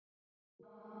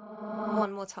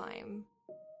one more time.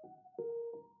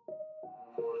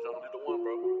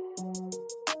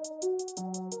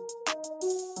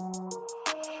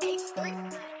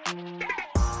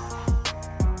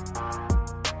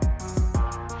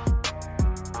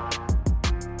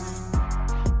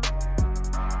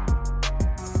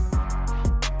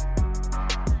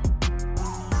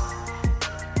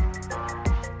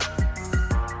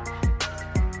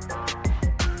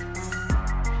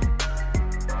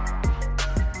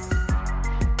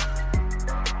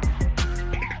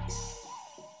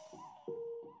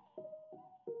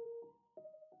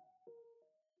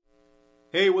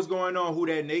 Hey, what's going on, Who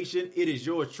Dat Nation? It is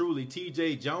yours truly,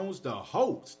 TJ Jones, the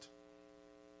host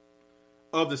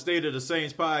of the State of the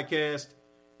Saints podcast.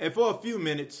 And for a few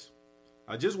minutes,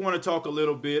 I just want to talk a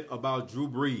little bit about Drew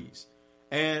Brees.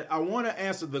 And I want to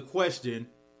answer the question,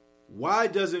 why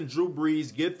doesn't Drew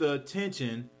Brees get the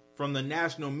attention from the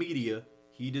national media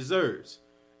he deserves?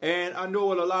 And I know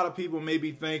what a lot of people may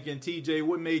be thinking, TJ,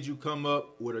 what made you come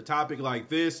up with a topic like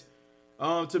this?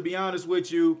 To be honest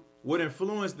with you, what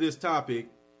influenced this topic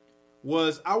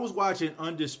was I was watching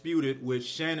Undisputed with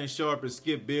Shannon Sharpe and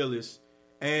Skip Bayless,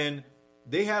 and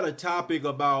they had a topic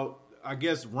about, I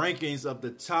guess, rankings of the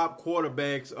top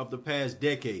quarterbacks of the past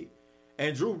decade.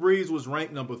 And Drew Brees was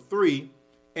ranked number 3,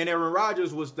 and Aaron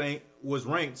Rodgers was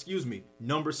ranked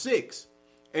number 6.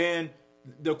 And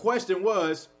the question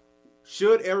was,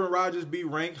 should Aaron Rodgers be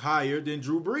ranked higher than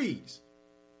Drew Brees?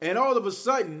 And all of a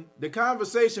sudden, the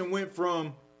conversation went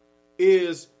from,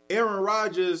 is Aaron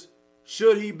Rodgers,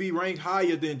 should he be ranked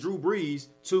higher than Drew Brees,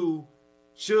 to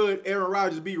should Aaron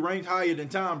Rodgers be ranked higher than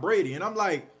Tom Brady? And I'm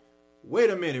like, wait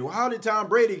a minute, how did Tom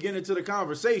Brady get into the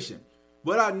conversation?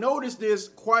 But I noticed this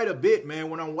quite a bit, man,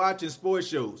 when I'm watching sports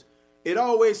shows. It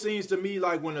always seems to me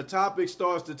like when the topic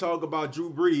starts to talk about Drew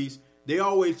Brees, they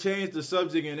always change the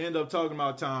subject and end up talking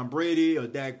about Tom Brady or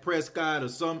Dak Prescott or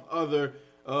some other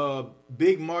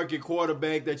big market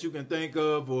quarterback that you can think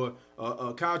of, or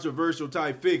a controversial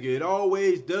type figure. It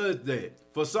always does that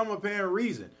for some apparent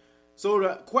reason. So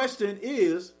the question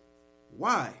is,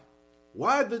 why?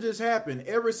 Why does this happen?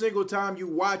 Every single time you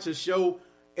watch a show,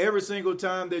 every single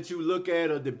time that you look at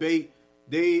a debate,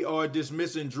 they are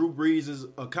dismissing Drew Brees'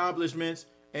 accomplishments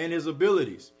and his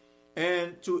abilities.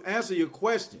 And to answer your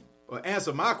question, or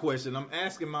answer my question, I'm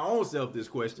asking my own self this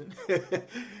question,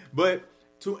 but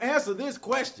to answer this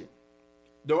question,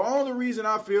 the only reason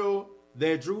I feel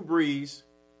that Drew Brees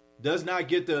does not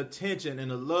get the attention and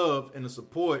the love and the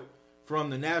support from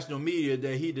the national media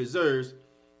that he deserves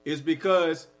is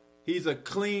because he's a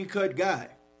clean-cut guy.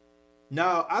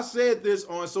 Now, I said this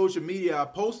on social media. I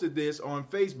posted this on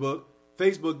Facebook,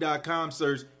 facebook.com,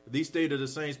 search The State of the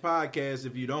Saints podcast.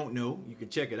 If you don't know, you can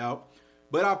check it out.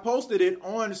 But I posted it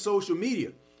on social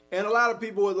media. And a lot of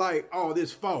people were like, oh,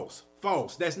 this false.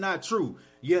 That's not true.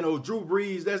 You know, Drew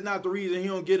Brees, that's not the reason he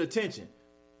don't get attention.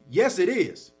 Yes, it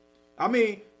is. I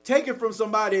mean, take it from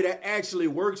somebody that actually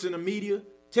works in the media.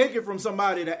 Take it from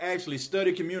somebody that actually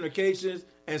studied communications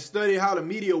and studied how the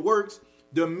media works.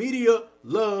 The media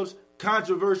loves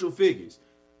controversial figures.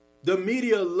 The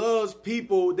media loves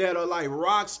people that are like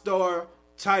rock star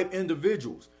type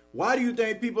individuals. Why do you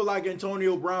think people like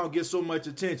Antonio Brown get so much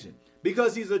attention?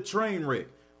 Because he's a train wreck.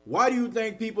 Why do you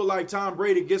think people like Tom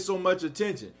Brady get so much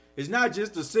attention? It's not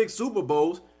just the 6 Super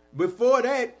Bowls. Before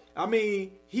that, I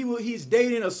mean, he's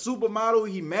dating a supermodel.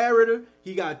 He married her.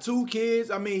 He got 2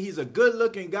 kids. I mean, he's a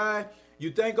good-looking guy.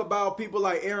 You think about people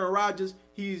like Aaron Rodgers.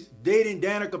 He's dating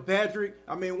Danica Patrick.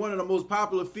 I mean, one of the most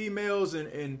popular females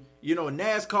in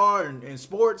NASCAR and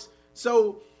sports.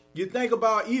 So you think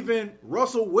about even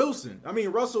Russell Wilson.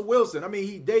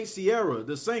 He dates Ciara,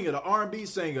 the singer, the R&B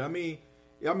singer. I mean,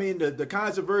 the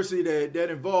controversy that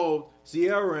involved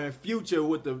Ciara and Future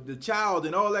with the child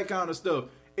and all that kind of stuff,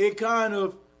 it kind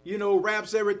of,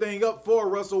 wraps everything up for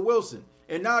Russell Wilson.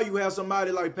 And now you have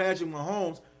somebody like Patrick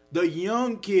Mahomes, the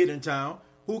young kid in town,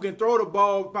 who can throw the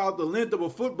ball about the length of a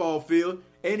football field,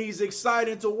 and he's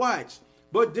exciting to watch.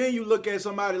 But then you look at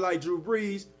somebody like Drew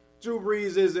Brees. Drew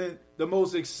Brees isn't the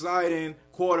most exciting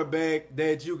quarterback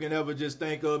that you can ever just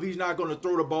think of. He's not going to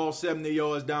throw the ball 70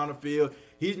 yards down the field.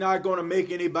 He's not going to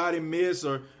make anybody miss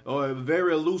or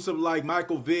very elusive like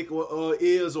Michael Vick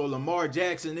is or Lamar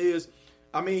Jackson is.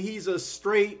 I mean, he's a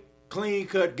straight,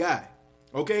 clean-cut guy.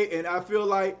 Okay, and I feel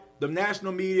like the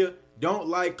national media don't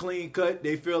like clean-cut.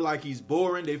 They feel like he's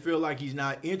boring. They feel like he's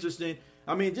not interesting.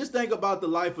 I mean, just think about the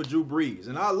life of Drew Brees.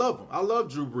 And I love him. I love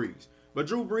Drew Brees. But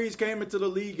Drew Brees came into the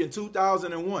league in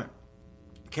 2001.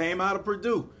 Came out of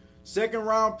Purdue.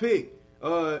 2nd-round pick.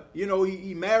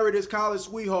 He married his college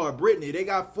sweetheart, Brittany. They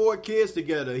got 4 kids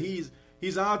together. He's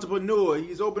an entrepreneur.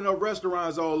 He's opened up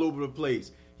restaurants all over the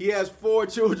place. he has 4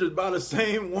 children by the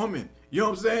same woman. You know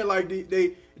what I'm saying? Like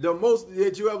the most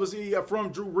that you ever see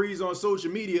from Drew Brees on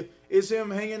social media is him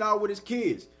hanging out with his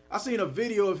kids. I seen a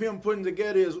video of him putting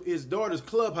together his daughter's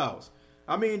clubhouse.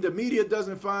 I mean, the media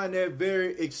doesn't find that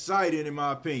very exciting, in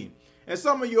my opinion. And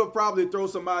some of you will probably throw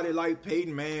somebody like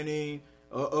Peyton Manning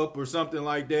up or something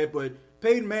like that, but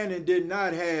Peyton Manning did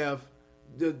not have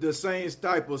the same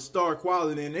type of star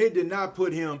quality, and they did not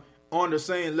put him on the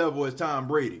same level as Tom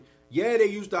Brady. Yeah, they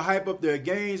used to hype up their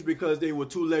games because they were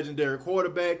 2 legendary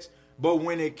quarterbacks, but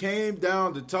when it came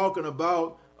down to talking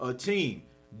about a team,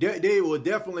 they were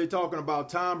definitely talking about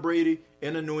Tom Brady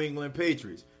and the New England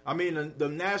Patriots. I mean, the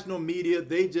national media,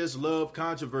 they just love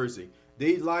controversy.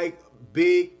 They like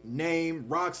big name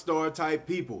rock star type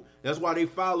people. That's why they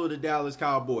follow the Dallas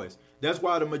Cowboys. That's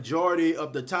why the majority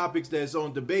of the topics that's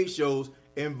on debate shows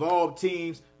involve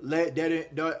teams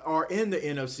that are in the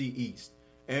NFC East.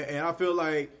 And I feel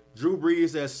like Drew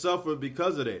Brees has suffered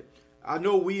because of that. I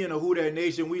know we in the Who Dat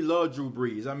Nation, we love Drew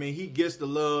Brees. I mean, he gets the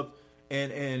love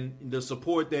and the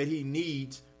support that he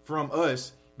needs from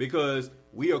us because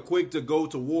we are quick to go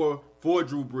to war for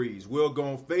Drew Brees. We'll go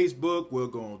on Facebook, we'll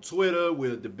go on Twitter,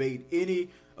 we'll debate any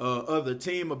other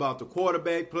team about the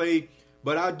quarterback play.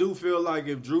 But I do feel like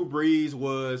if Drew Brees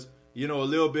was, a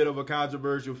little bit of a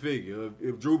controversial figure,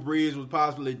 if Drew Brees was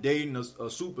possibly dating a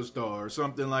superstar or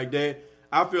something like that,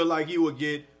 I feel like he would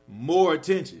get more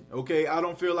attention. Okay, I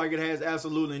don't feel like it has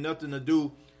absolutely nothing to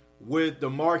do with the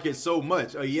market so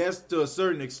much. Yes, to a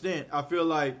certain extent, I feel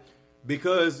like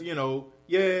because,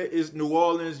 it's New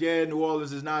Orleans. Yeah, New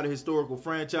Orleans is not a historical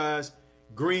franchise.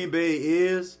 Green Bay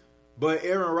is. But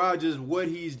Aaron Rodgers, what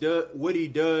he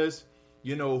does,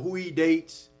 who he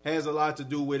dates has a lot to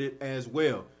do with it as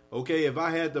well. Okay, if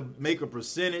I had to make a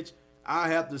percentage, I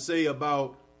have to say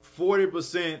about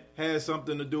 40% has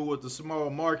something to do with the small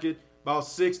market. About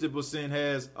 60%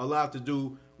 has a lot to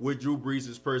do with Drew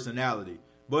Brees' personality.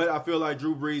 But I feel like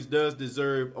Drew Brees does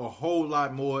deserve a whole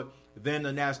lot more than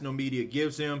the national media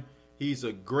gives him. He's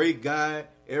a great guy.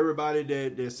 Everybody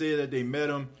that said that they met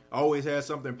him always has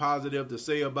something positive to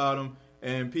say about him.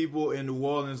 And people in New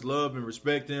Orleans love and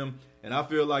respect him. And I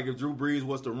feel like if Drew Brees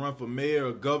was to run for mayor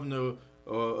or governor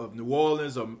of New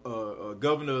Orleans or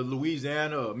governor of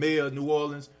Louisiana or mayor of New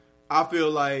Orleans, I feel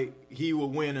like he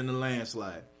would win in a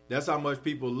landslide. That's how much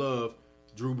people love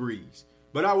Drew Brees.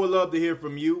 But I would love to hear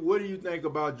from you. What do you think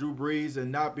about Drew Brees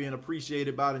and not being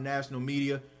appreciated by the national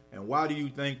media? And why do you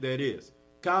think that is?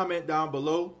 Comment down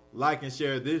below, like and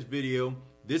share this video.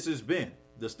 This has been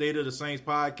the State of the Saints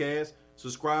podcast.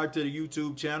 Subscribe to the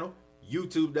YouTube channel,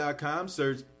 youtube.com,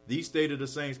 search the State of the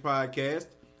Saints podcast.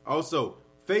 Also,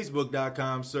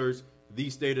 facebook.com, search the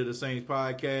State of the Saints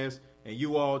podcast. And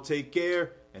you all take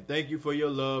care, and thank you for your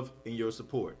love and your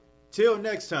support. Till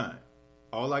next time,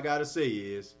 all I got to say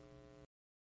is